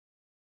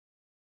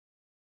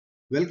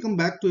Welcome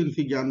back to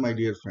infyGyan, my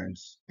dear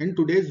friends. In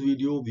today's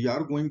video, we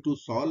are going to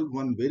solve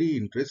one very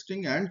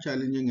interesting and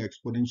challenging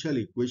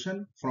exponential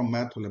equation from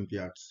Math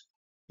Olympiads.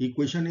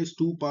 Equation is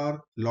 2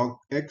 power log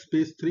x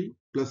base 3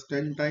 plus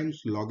 10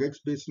 times log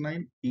x base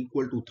 9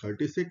 equal to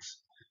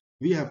 36.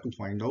 We have to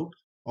find out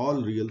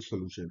all real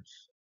solutions.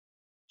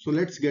 So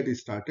let's get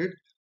started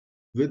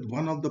with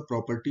one of the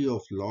property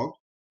of log.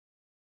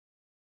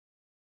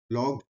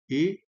 Log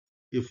a,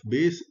 if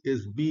base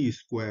is b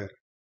square,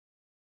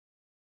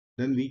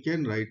 then we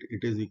can write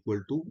it is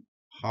equal to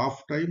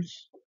half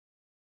times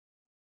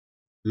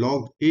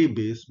log a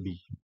base b,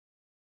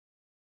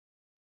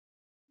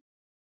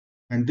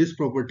 and this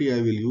property I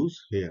will use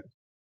here.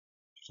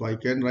 So I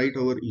can write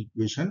our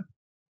equation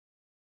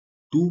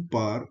 2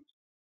 power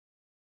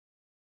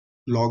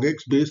log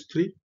x base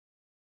 3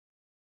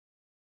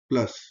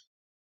 plus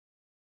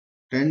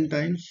 10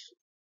 times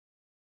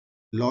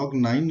log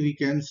 9, we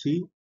can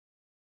see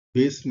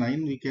base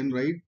 9, we can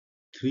write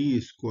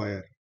 3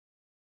 square,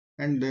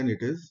 and then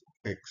it is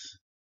x.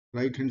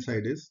 Right hand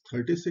side is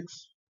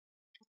 36.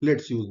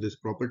 Let's use this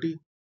property.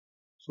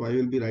 So I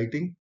will be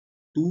writing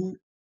 2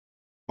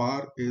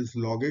 power is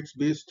log x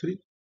base 3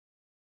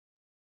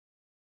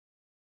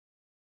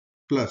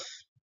 plus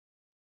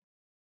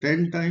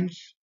 10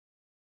 times,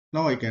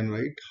 now I can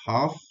write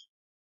half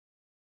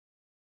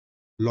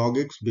log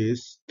x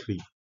base 3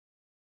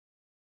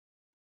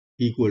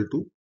 equal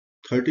to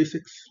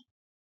 36.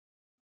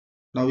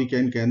 Now we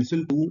can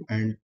cancel 2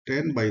 and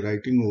 10 by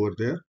writing over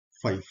there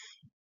 5.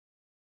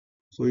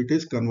 So it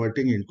is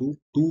converting into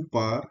 2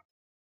 power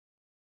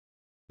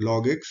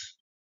log x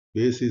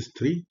base is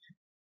 3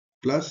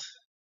 plus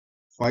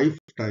 5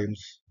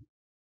 times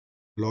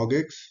log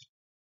x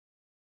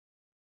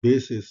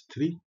base is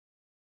 3,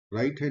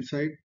 right hand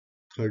side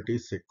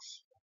 36.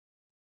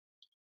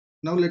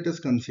 Now let us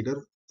consider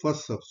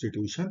first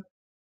substitution.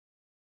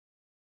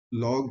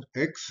 Log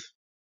x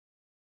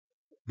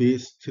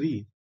base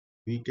 3,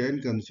 we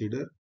can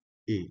consider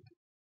a.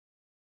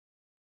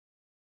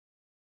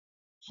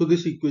 So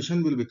this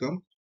equation will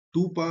become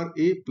 2 power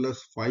a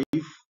plus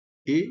 5a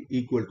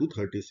equal to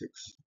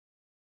 36.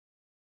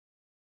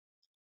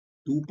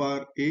 2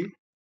 power a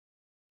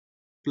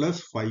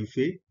plus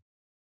 5a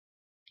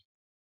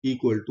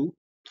equal to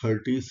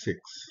 36.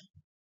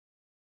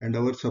 And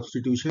our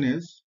substitution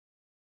is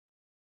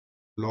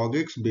log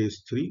x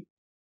base 3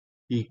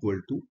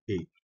 equal to a.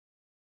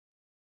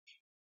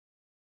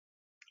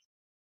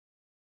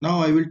 Now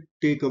I will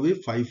take away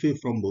 5a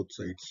from both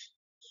sides.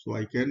 So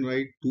I can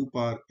write 2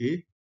 power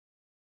a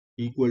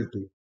equal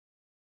to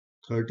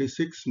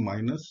 36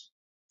 minus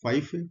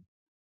 5a.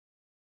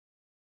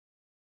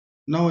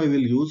 Now I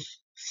will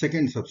use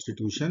second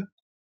substitution.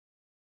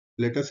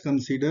 Let us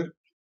consider,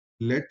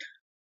 let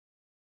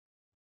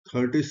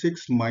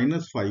 36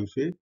 minus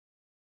 5a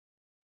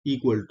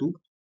equal to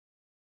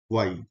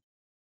y.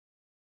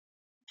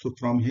 So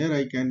from here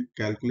I can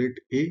calculate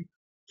a.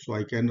 So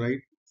I can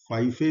write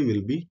 5a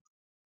will be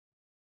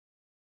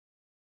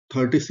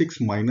 36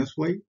 minus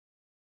y,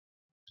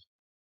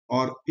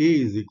 or a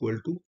is equal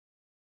to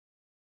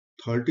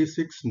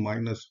 36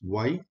 minus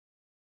y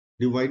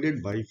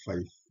divided by 5.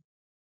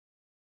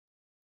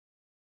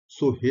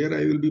 So here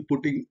I will be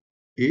putting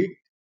a,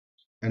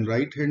 and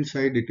right hand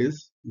side it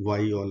is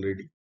y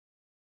already.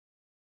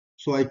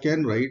 So I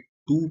can write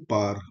 2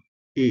 power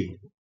a. A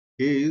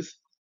is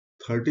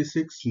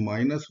 36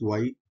 minus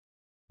y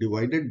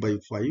divided by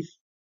 5,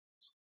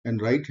 and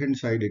right hand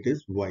side it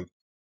is y.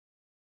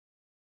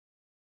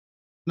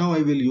 Now I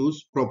will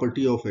use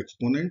property of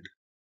exponent.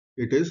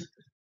 It is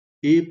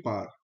a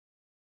power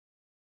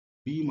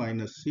b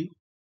minus c.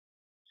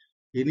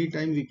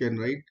 Anytime we can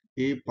write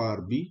a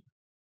power b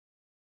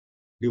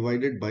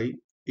divided by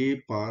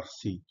a power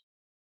c.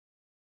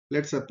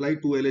 Let's apply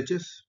 2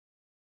 LHS.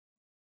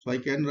 So I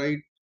can write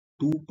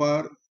 2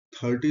 power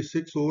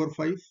 36 over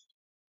 5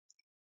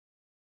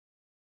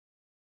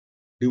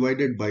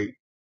 divided by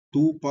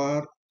 2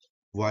 power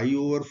y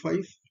over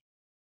 5,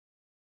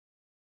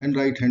 and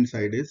right hand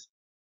side is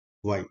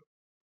y.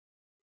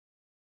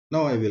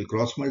 Now I will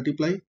cross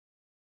multiply.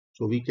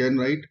 So we can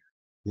write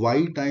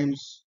y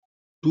times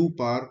 2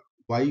 power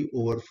y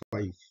over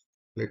 5.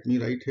 Let me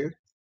write here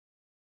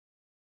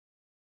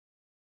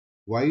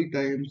y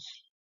times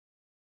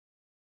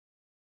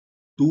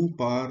 2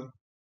 power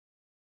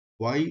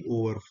y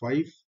over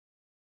 5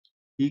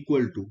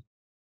 equal to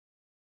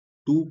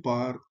 2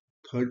 power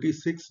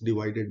 36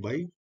 divided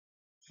by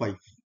 5.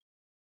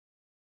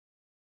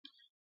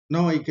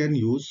 Now I can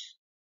use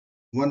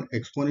one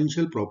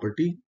exponential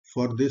property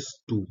for this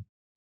 2.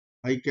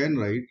 I can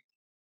write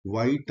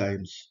y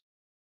times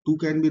 2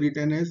 can be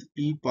written as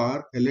e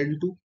power ln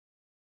 2,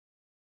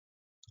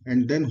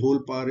 and then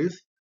whole power is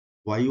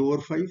y over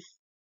 5.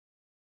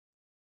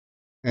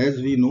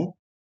 As we know,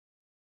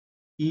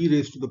 e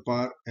raised to the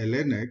power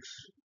ln x,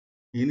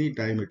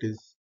 anytime it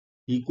is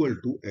equal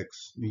to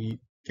x, we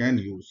can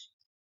use.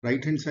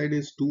 Right hand side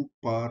is 2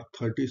 power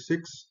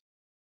 36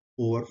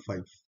 over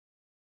 5.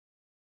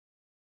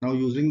 Now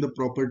using the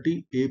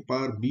property a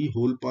power b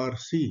whole power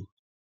c,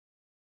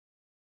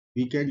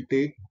 we can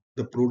take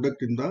the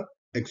product in the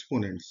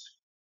exponents.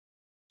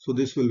 So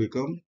this will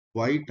become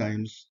y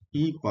times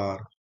e power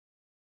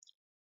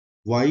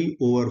y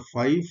over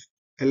 5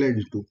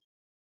 ln 2,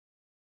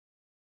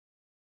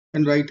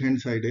 and right hand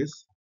side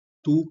is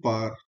 2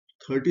 power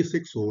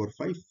 36 over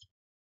 5.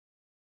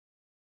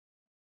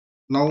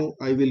 Now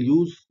I will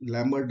use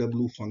Lambert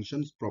W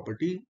function's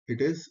property.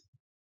 It is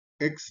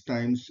x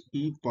times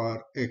e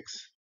power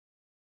x.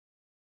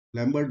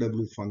 Lambert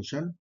W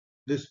function,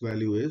 this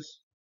value is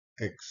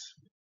x.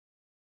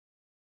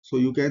 So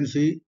you can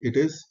see it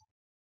is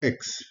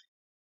x.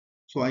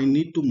 So I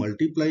need to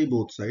multiply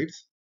both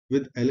sides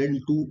with ln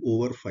 2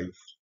 over 5.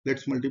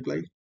 Let's multiply.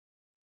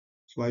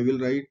 So I will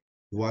write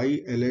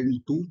y ln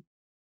 2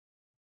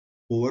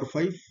 over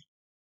 5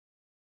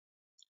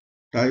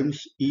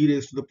 times e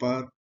raised to the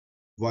power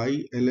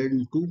y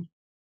ln 2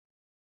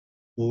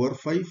 over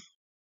 5.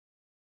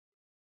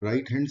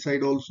 Right hand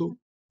side also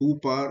 2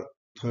 power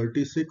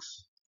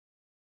 36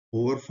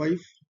 over 5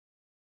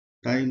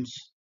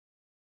 times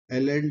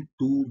ln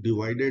 2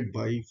 divided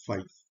by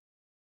 5.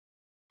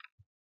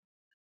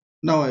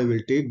 Now I will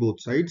take both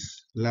sides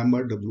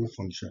Lambert W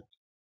function.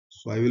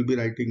 So I will be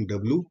writing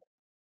W.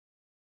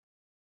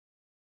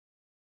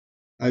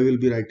 I will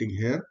be writing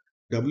here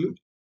W.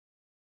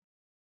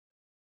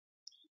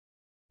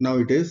 Now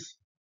it is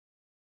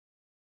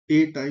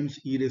a times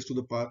e raised to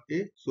the power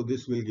a. So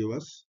this will give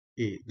us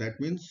a. That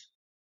means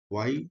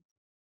y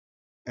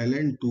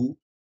ln 2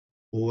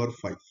 over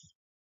 5.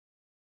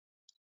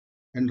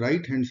 And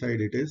right hand side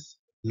it is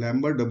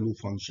Lambert W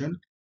function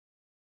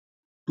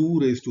 2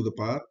 raised to the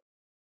power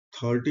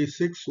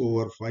 36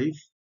 over 5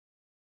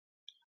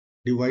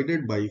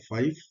 divided by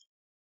 5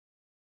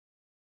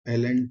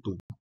 ln 2.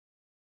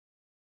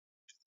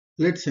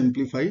 Let's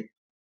simplify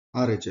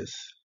RHS.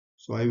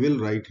 So I will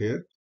write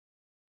here.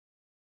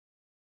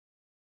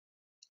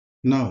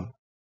 Now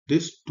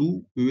this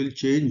 2 we will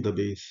change the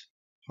base.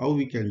 How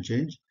we can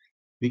change?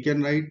 We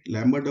can write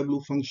Lambert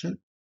W function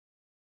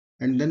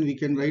and then we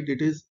can write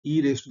it is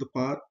e raised to the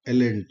power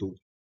ln 2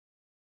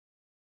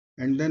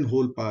 and then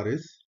whole power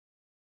is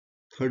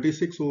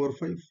 36 over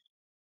 5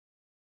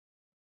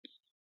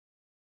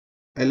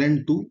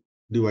 ln 2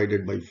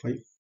 divided by 5.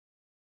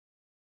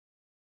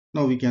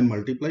 Now we can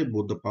multiply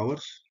both the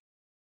powers.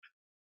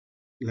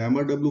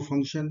 Lambert W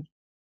function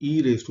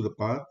e raised to the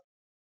power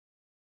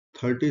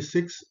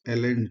 36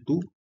 ln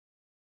 2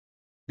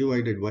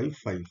 divided by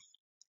 5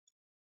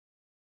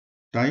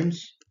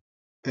 times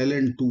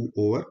ln 2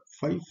 over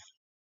 5.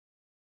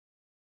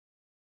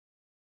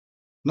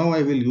 Now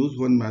I will use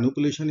one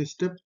manipulation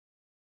step.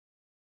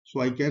 So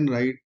I can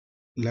write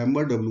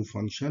Lambert W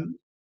function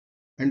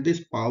and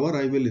this power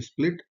I will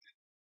split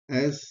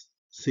as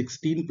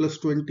 16 plus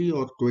 20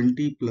 or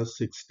 20 plus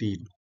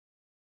 16,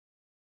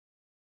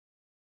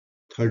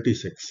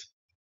 36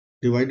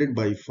 divided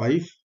by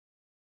 5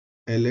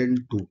 ln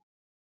 2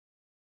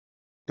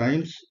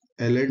 times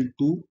ln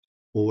 2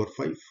 over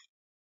 5.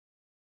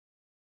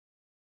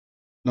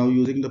 Now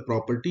using the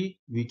property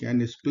we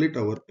can split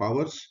our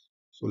powers.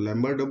 So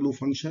Lambert W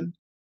function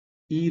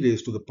e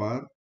raised to the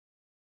power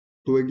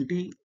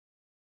 20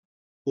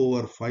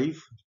 over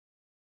 5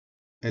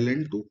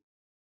 ln 2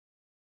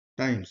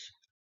 times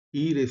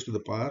e raised to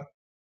the power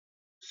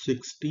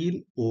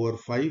 16 over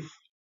 5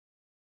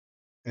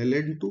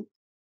 ln 2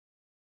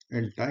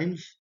 and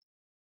times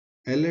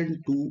ln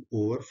 2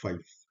 over 5.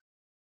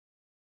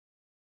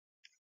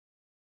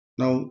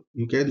 Now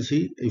you can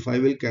see if I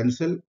will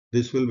cancel,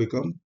 this will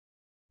become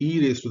e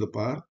raised to the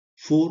power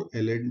 4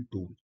 ln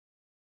 2.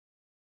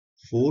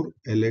 4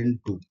 ln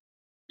 2.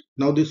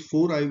 Now this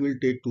 4 I will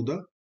take to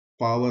the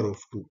power of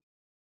 2.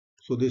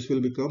 So this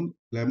will become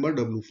Lambert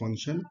W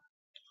function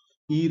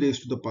e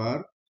raised to the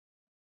power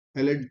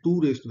ln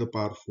 2 raised to the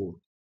power 4.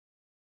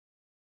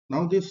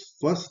 Now this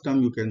first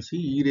term you can see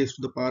e raised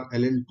to the power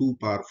ln 2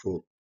 power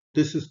 4.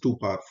 This is 2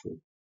 power 4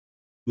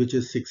 which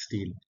is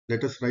 16.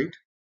 Let us write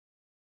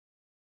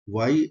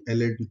y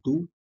ln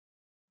 2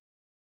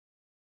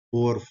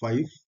 over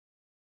 5.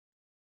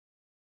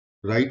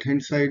 Right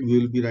hand side we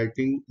will be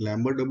writing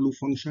Lambert W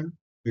function.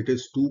 It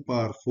is 2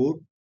 power 4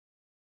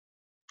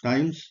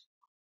 times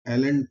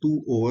ln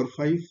 2 over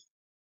 5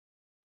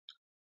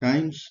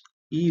 times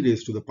e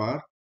raised to the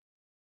power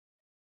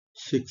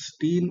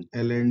 16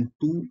 ln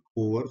 2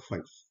 over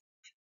 5.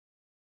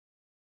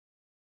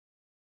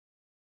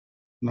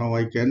 Now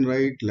I can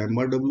write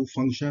Lambert W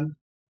function.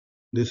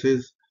 This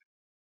is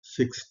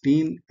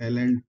 16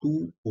 ln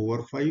 2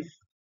 over 5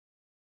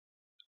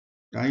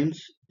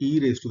 times e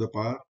raised to the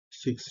power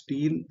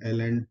 16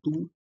 ln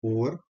 2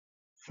 over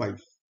 5.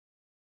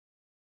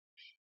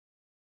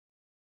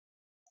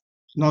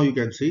 Now you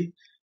can see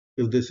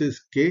if this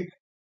is k,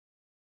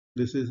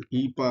 this is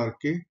e power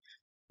k,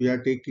 we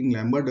are taking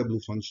Lambert W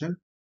function,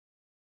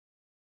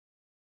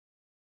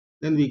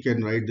 then we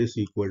can write this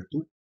equal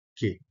to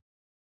k.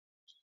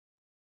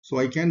 So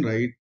I can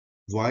write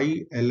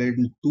y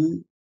ln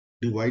 2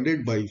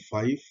 divided by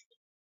 5.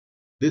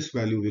 This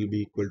value will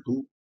be equal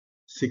to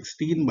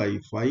 16 by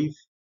 5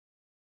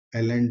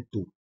 ln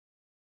 2.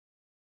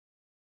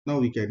 Now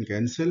we can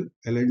cancel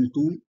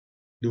ln2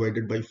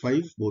 divided by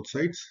 5 both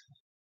sides.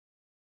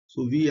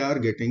 So we are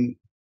getting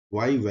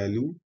y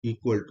value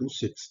equal to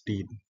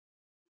 16.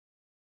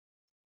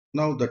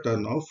 Now the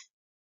turn of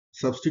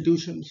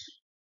substitutions.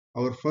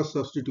 Our first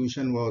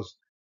substitution was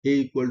a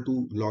equal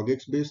to log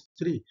x base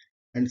 3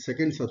 and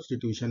second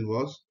substitution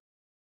was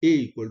a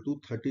equal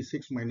to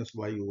 36 minus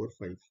y over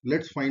 5.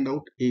 Let's find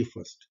out a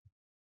first.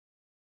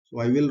 So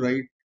I will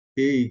write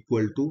a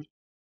equal to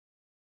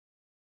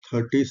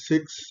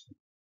 36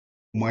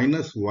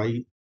 minus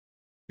y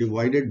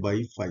divided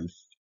by 5.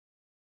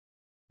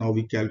 Now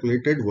we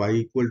calculated y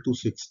equal to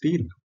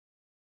 16.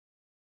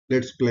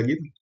 Let's plug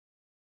in.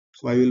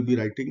 So I will be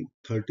writing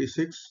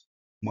 36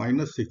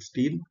 minus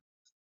 16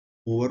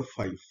 over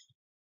 5.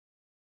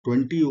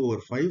 20 over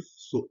 5.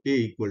 So a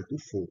equal to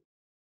 4.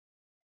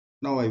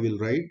 Now I will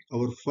write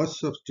our first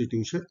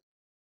substitution.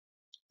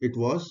 It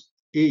was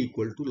a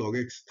equal to log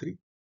x 3.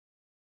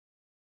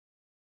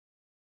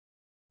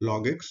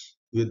 Log x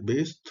with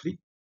base 3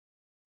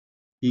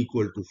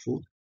 equal to 4.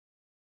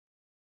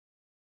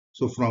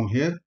 So from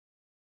here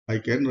I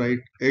can write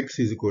x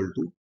is equal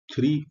to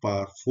 3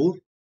 power 4.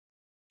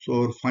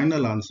 So our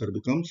final answer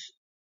becomes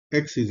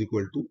x is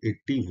equal to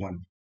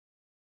 81.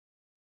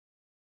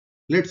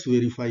 Let's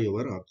verify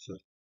our answer.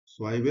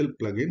 So I will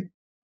plug in.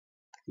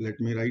 Let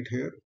me write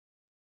here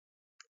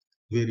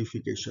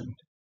verification.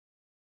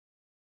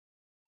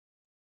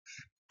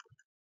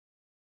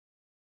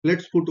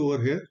 Let's put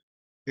over here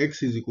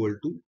x is equal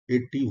to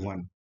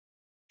 81.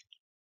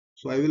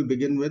 So I will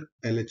begin with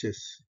LHS.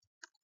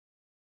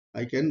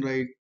 I can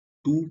write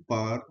 2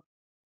 power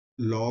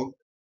log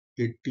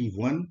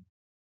 81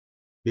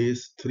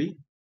 base 3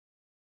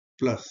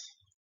 plus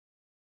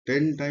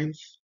 10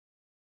 times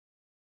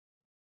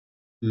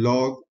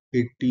log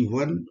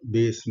 81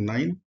 base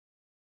 9,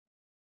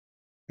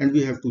 and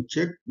we have to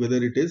check whether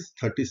it is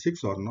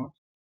 36 or not.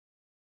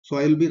 So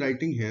I will be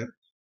writing here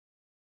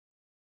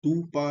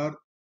 2 power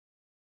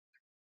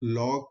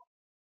log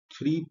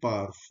 3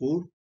 power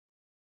 4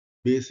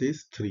 base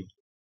is 3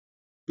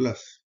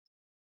 plus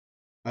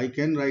I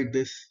can write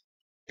this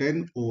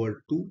 10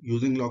 over 2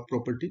 using log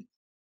property.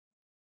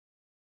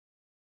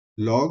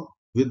 Log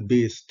with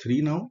base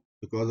 3 now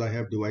because I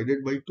have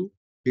divided by 2.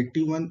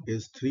 81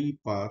 is 3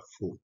 power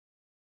 4.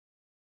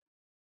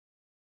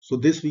 So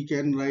this we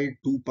can write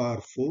 2 power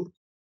 4.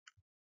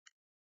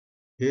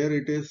 Here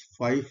it is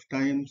 5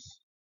 times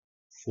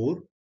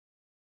 4.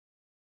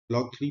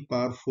 Log 3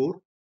 power 4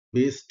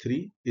 base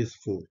 3 is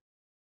 4.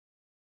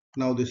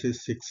 Now this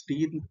is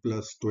 16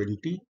 plus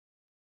 20,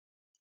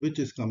 which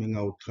is coming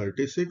out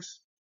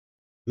 36,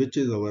 which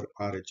is our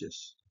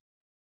RHS.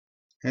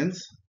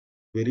 Hence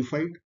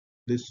verified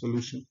this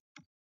solution.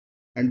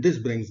 And this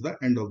brings the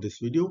end of this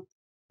video.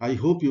 I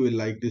hope you will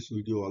like this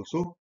video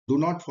also. Do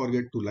not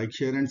forget to like,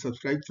 share and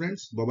subscribe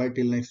friends. Bye bye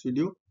till next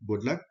video.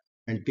 Good luck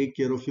and take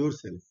care of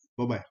yourself.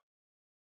 Bye bye.